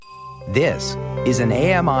This is an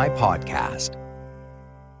AMI podcast.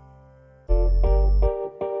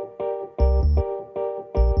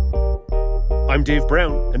 I'm Dave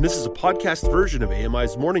Brown, and this is a podcast version of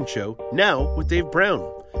AMI's Morning Show, Now with Dave Brown.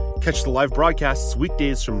 Catch the live broadcasts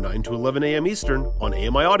weekdays from 9 to 11 a.m. Eastern on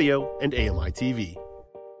AMI Audio and AMI TV.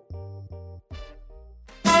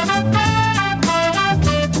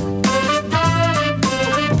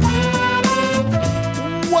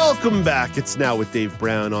 Welcome back. It's Now with Dave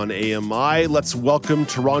Brown on AMI. Let's welcome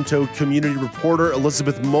Toronto community reporter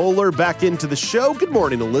Elizabeth Moeller back into the show. Good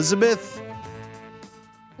morning, Elizabeth.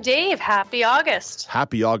 Dave, happy August.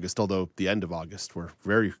 Happy August, although the end of August. We're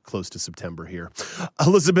very close to September here.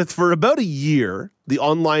 Elizabeth, for about a year, the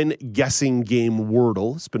online guessing game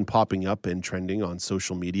Wordle has been popping up and trending on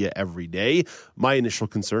social media every day. My initial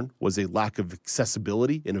concern was a lack of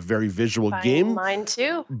accessibility in a very visual game. Mine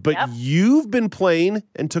too. But You've been playing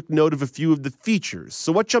and took note of a few of the features.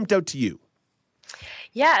 So what jumped out to you?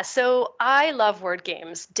 Yeah, so I love word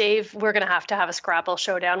games. Dave, we're going to have a Scrabble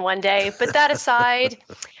showdown one day. But that aside,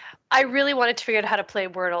 I really wanted to figure out how to play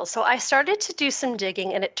Wordle. So I started to do some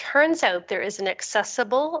digging, and it turns out there is an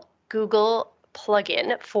accessible Google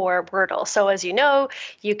plugin for Wordle. So as you know,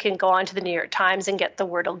 you can go onto the New York Times and get the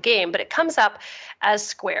Wordle game, but it comes up as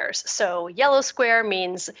squares. So yellow square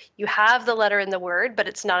means you have the letter in the word, but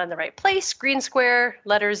it's not in the right place. Green square,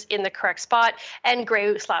 letters in the correct spot, and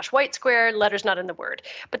gray/white square, letters not in the word.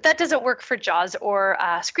 But that doesn't work for JAWS or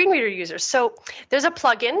screen reader users. So there's a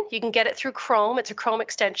plugin. You can get it through Chrome. It's a Chrome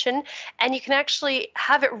extension, and you can actually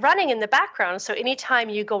have it running in the background. So anytime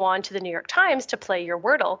you go on to the New York Times to play your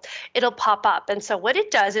Wordle, it'll pop up. And so what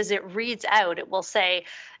it does is it reads out. It will say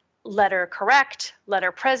letter correct,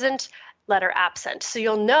 letter present, letter absent. So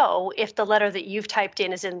you'll know if the letter that you've typed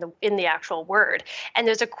in is in the actual word. And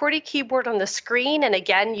there's a QWERTY keyboard on the screen. And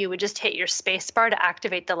again, you would just hit your space bar to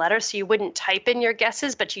activate the letter. So you wouldn't type in your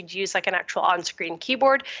guesses, but you'd use like an actual on-screen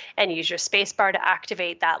keyboard and use your space bar to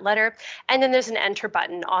activate that letter. And then there's an enter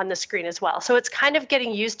button on the screen as well. So it's kind of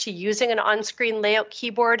getting used to using an on-screen layout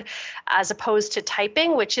keyboard as opposed to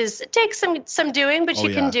typing, which it takes some doing, but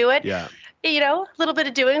you can do it. Yeah. You know, a little bit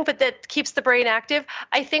of doing, but that keeps the brain active.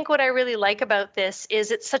 I think what I really like about this is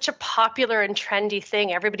it's such a popular and trendy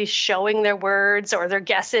thing. Everybody's showing their words or their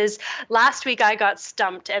guesses. Last week I got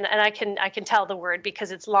stumped, and I can tell the word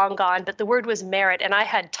because it's long gone, but the word was merit, and I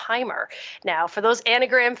had timer. Now, for those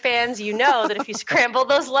anagram fans, you know that if you scramble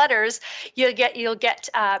those letters, you'll get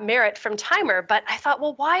merit from timer. But I thought,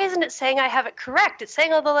 well, why isn't it saying I have it correct? It's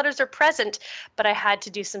saying all the letters are present, but I had to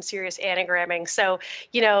do some serious anagramming. So,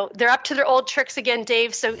 you know, they're up to their old tricks again,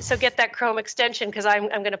 Dave. So get that Chrome extension because I'm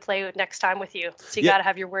going to play next time with you. So you got to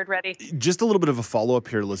have your word ready. Just a little bit of a follow-up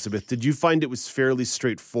here, Elizabeth. Did you find it was fairly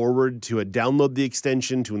straightforward to download the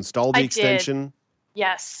extension, to install the extension? Did.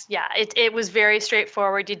 Yes. Yeah. It was very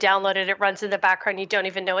straightforward. You download it. It runs in the background. You don't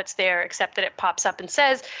even know it's there, except that it pops up and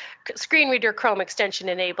says screen reader Chrome extension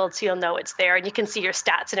enabled, so you'll know it's there. And you can see your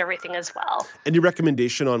stats and everything as well. Any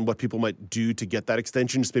recommendation on what people might do to get that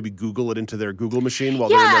extension? Just maybe Google it into their Google machine while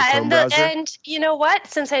they're in their Chrome browser? And you know what?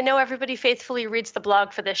 Since I know everybody faithfully reads the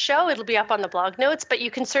blog for this show, it'll be up on the blog notes, but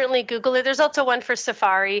you can certainly Google it. There's also one for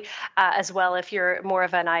Safari as well if you're more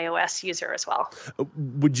of an iOS user as well.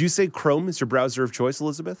 Would you say Chrome is your browser of choice,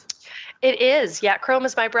 Elizabeth? It is. Yeah, Chrome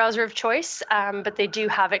is my browser of choice, but they do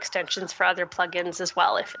have extensions for other plugins as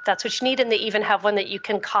well, if that's what you need. And they even have one that you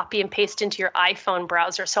can copy and paste into your iPhone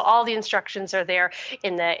browser. So all the instructions are there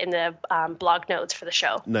in the blog notes for the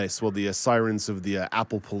show. Nice. Well, the sirens of the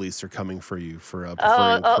Apple police are coming for you for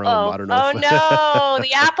preferring Chrome. I don't know. No,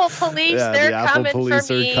 the Apple police, they're coming for me. The Apple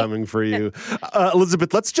police are coming for you.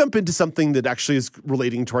 Elizabeth, let's jump into something that actually is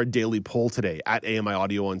relating to our daily poll today at AMI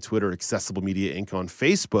Audio on Twitter, Accessible Media Inc. on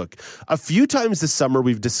Facebook. A few times this summer,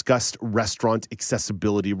 we've discussed restaurant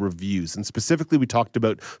accessibility reviews, and specifically we talked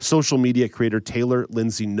about social media creator Taylor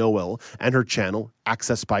Lindsay Noel and her channel,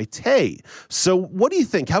 Access by Tay. So what do you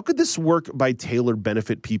think? How could this work by Taylor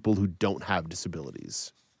benefit people who don't have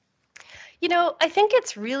disabilities? You know, I think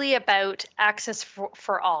it's really about access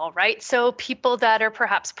for all, right? So people that are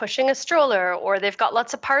perhaps pushing a stroller or they've got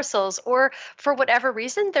lots of parcels or for whatever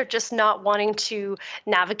reason, they're just not wanting to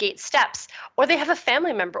navigate steps or they have a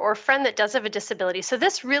family member or a friend that does have a disability. So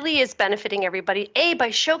this really is benefiting everybody, by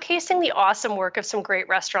showcasing the awesome work of some great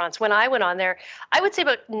restaurants. When I went on there, I would say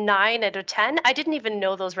about 9 out of 10, I didn't even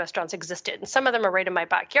know those restaurants existed. And some of them are right in my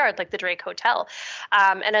backyard, like the Drake Hotel.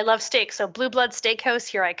 And I love steak. So Blue Blood Steakhouse,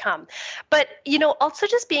 here I come. But, also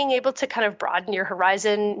just being able to kind of broaden your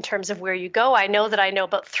horizon in terms of where you go. I know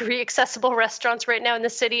about 3 accessible restaurants right now in the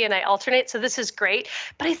city, and I alternate. So this is great.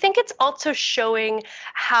 But I think it's also showing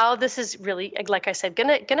how this is really, like I said,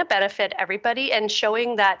 gonna benefit everybody, and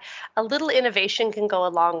showing that a little innovation can go a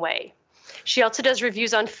long way. She also does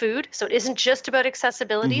reviews on food, so it isn't just about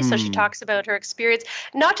accessibility. Mm-hmm. So she talks about her experience,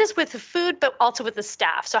 not just with the food, but also with the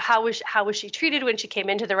staff. So how was she treated when she came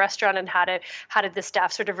into the restaurant, and how did the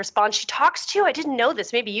staff sort of respond? She talks to, I didn't know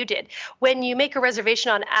this, maybe you did, when you make a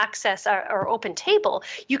reservation on Access or Open Table,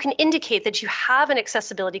 you can indicate that you have an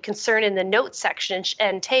accessibility concern in the notes section,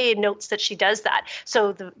 and Tay notes that she does that,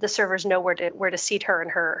 so the servers know where to seat her and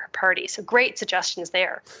her party. So great suggestions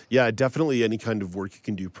there. Yeah, definitely any kind of work you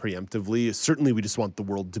can do preemptively. Certainly, we just want the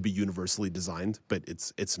world to be universally designed, but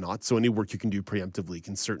it's not. So any work you can do preemptively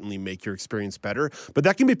can certainly make your experience better. But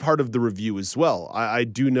that can be part of the review as well. I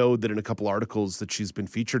do know that in a couple articles that she's been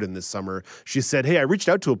featured in this summer, she said, hey, I reached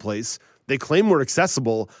out to a place. They claim we're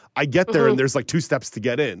accessible. I get there and there's 2 steps to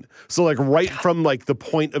get in. So right from the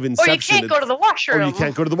point of inception. Or you can't go to the washroom. Or you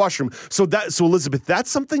can't go to the washroom. So Elizabeth, that's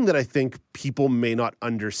something that I think people may not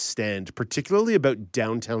understand, particularly about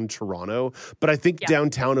downtown Toronto. But I think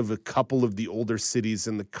downtown of a couple of the older cities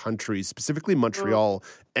in the country, specifically Montreal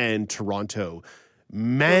and Toronto,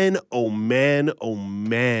 man, oh man, oh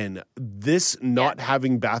man, this not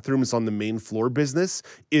having bathrooms on the main floor business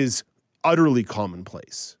is utterly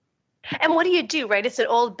commonplace. And what do you do, right? It's an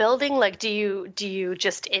old building. Do you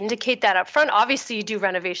just indicate that up front? Obviously, you do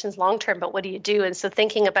renovations long term, but what do you do? And so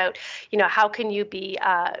thinking about, how can you be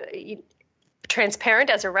transparent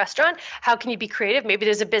as a restaurant? How can you be creative? Maybe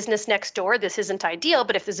there's a business next door. This isn't ideal,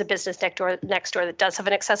 but if there's a business next door that does have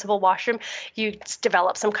an accessible washroom, you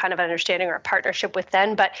develop some kind of understanding or a partnership with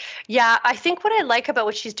them. But yeah, I think what I like about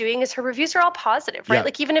what she's doing is her reviews are all positive, right?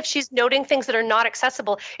 Yeah. Even if she's noting things that are not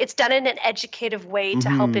accessible, it's done in an educative way to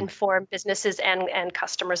help inform businesses and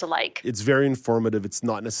customers alike. It's very informative. It's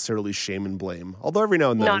not necessarily shame and blame, although every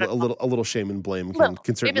now and then a little shame and blame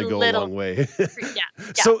can certainly go a long way.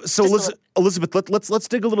 So Elizabeth, let's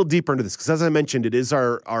dig a little deeper into this, because as I mentioned, it is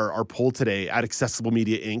our poll today at Accessible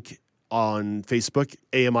Media Inc. on Facebook,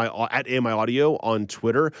 at AMI Audio on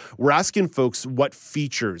Twitter. We're asking folks what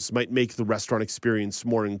features might make the restaurant experience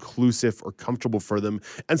more inclusive or comfortable for them.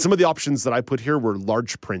 And some of the options that I put here were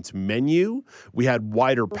large print menu. We had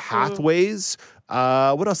wider pathways.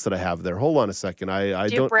 What else did I have there? Hold on a second. I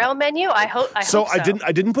don't. Braille menu? I hope so. I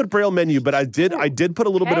didn't put Braille menu, but I did put a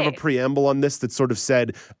little bit of a preamble on this that sort of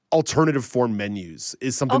said alternative form menus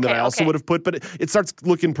is something that I also would have put, but it starts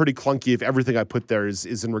looking pretty clunky if everything I put there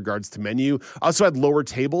is in regards to menu. I also had lower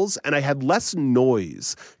tables, and I had less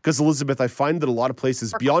noise, because Elizabeth, I find that a lot of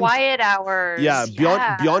places beyond quiet hours.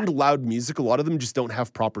 Beyond loud music, a lot of them just don't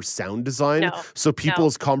have proper sound design. So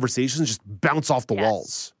people's conversations just bounce off the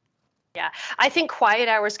walls. Yeah, I think quiet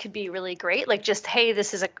hours could be really great. Just, hey,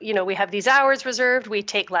 this is we have these hours reserved. We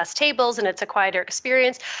take less tables, and it's a quieter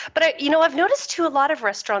experience. But I've noticed too, a lot of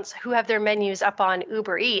restaurants who have their menus up on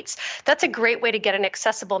Uber Eats, that's a great way to get an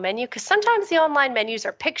accessible menu, because sometimes the online menus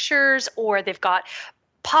are pictures, or they've got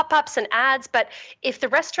pop-ups and ads. But if the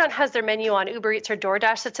restaurant has their menu on Uber Eats or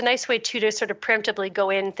DoorDash, that's a nice way too to sort of preemptively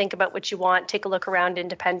go in, think about what you want, take a look around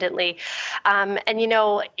independently.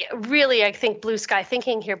 Really, I think blue sky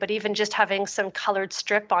thinking here, but even just having some colored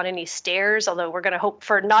strip on any stairs, although we're going to hope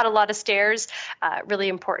for not a lot of stairs, really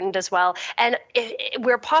important as well. And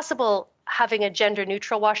where possible, having a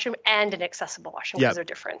gender-neutral washroom and an accessible washroom, because they're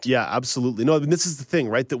different. Yeah, absolutely. No, I mean, this is the thing,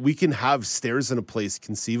 right? That we can have stairs in a place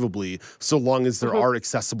conceivably, so long as there are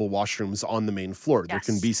accessible washrooms on the main floor. There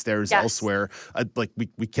can be stairs elsewhere.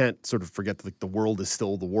 We can't sort of forget that the world is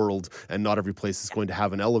still the world, and not every place is going to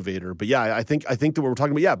have an elevator. But yeah, I think that what we're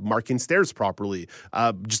talking about, marking stairs properly,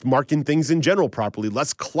 just marking things in general properly,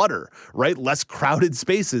 less clutter, right? Less crowded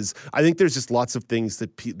spaces. I think there's just lots of things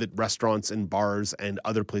that restaurants and bars and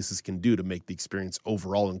other places can do to make the experience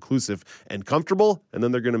overall inclusive and comfortable, and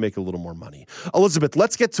then they're going to make a little more money. Elizabeth,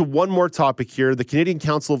 let's get to one more topic here. The Canadian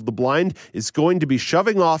Council of the Blind is going to be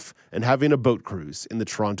shoving off and having a boat cruise in the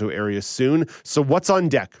Toronto area soon. So what's on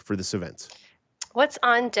deck for this event? What's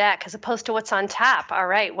on deck as opposed to what's on tap? All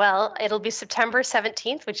right. Well, it'll be September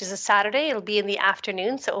 17th, which is a Saturday. It'll be in the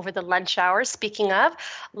afternoon, so over the lunch hours. Speaking of,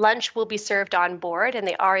 lunch will be served on board, and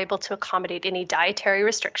they are able to accommodate any dietary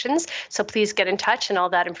restrictions. So please get in touch, and all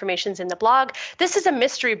that information's in the blog. This is a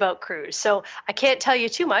mystery boat cruise, so I can't tell you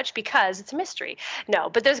too much because it's a mystery. No,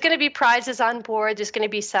 but there's going to be prizes on board. There's going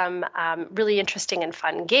to be some really interesting and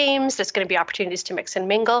fun games. There's going to be opportunities to mix and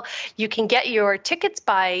mingle. You can get your tickets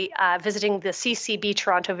by visiting the CCB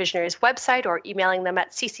Toronto Visionaries website or emailing them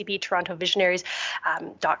at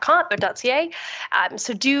ccbtorontovisionaries.com.ca.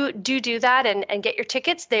 So do that and get your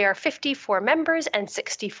tickets. They are 50 for members and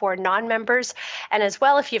 60 for non-members. And as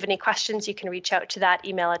well, if you have any questions, you can reach out to that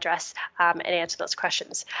email address and answer those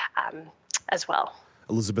questions as well.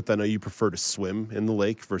 Elizabeth, I know you prefer to swim in the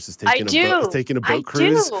lake versus taking a boat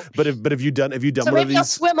cruise. But have you done so one of these? Maybe I'll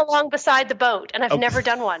swim along beside the boat, and I've never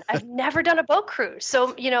done one. I've never done a boat cruise.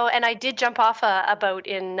 So, and I did jump off a boat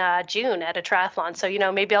in June at a triathlon. So,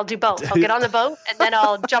 maybe I'll do both. I'll get on the boat and then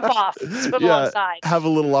I'll jump off, swim alongside. Have a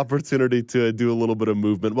little opportunity to do a little bit of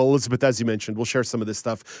movement. Well, Elizabeth, as you mentioned, we'll share some of this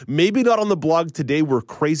stuff. Maybe not on the blog today. We're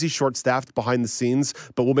crazy short-staffed behind the scenes,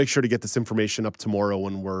 but we'll make sure to get this information up tomorrow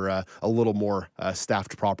when we're a little more staffed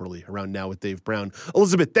properly around Now with Dave Brown.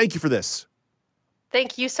 Elizabeth, thank you for this.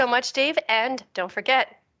 Thank you so much, Dave. And don't forget,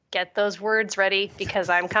 get those words ready because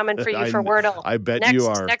I'm coming for you for Wordle. I bet you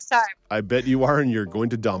are. Next time. I bet you are, and you're going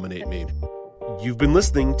to dominate me. You've been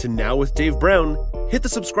listening to Now with Dave Brown. Hit the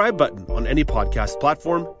subscribe button on any podcast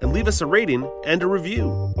platform and leave us a rating and a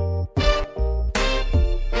review.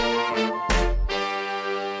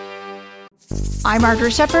 I'm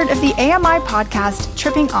Margaret Shepard of the AMI podcast,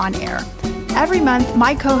 Tripping On Air. Every month,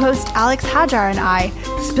 my co-host Alex Hajar and I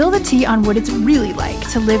spill the tea on what it's really like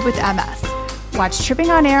to live with MS. Watch Tripping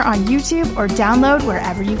On Air on YouTube or download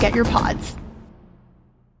wherever you get your pods.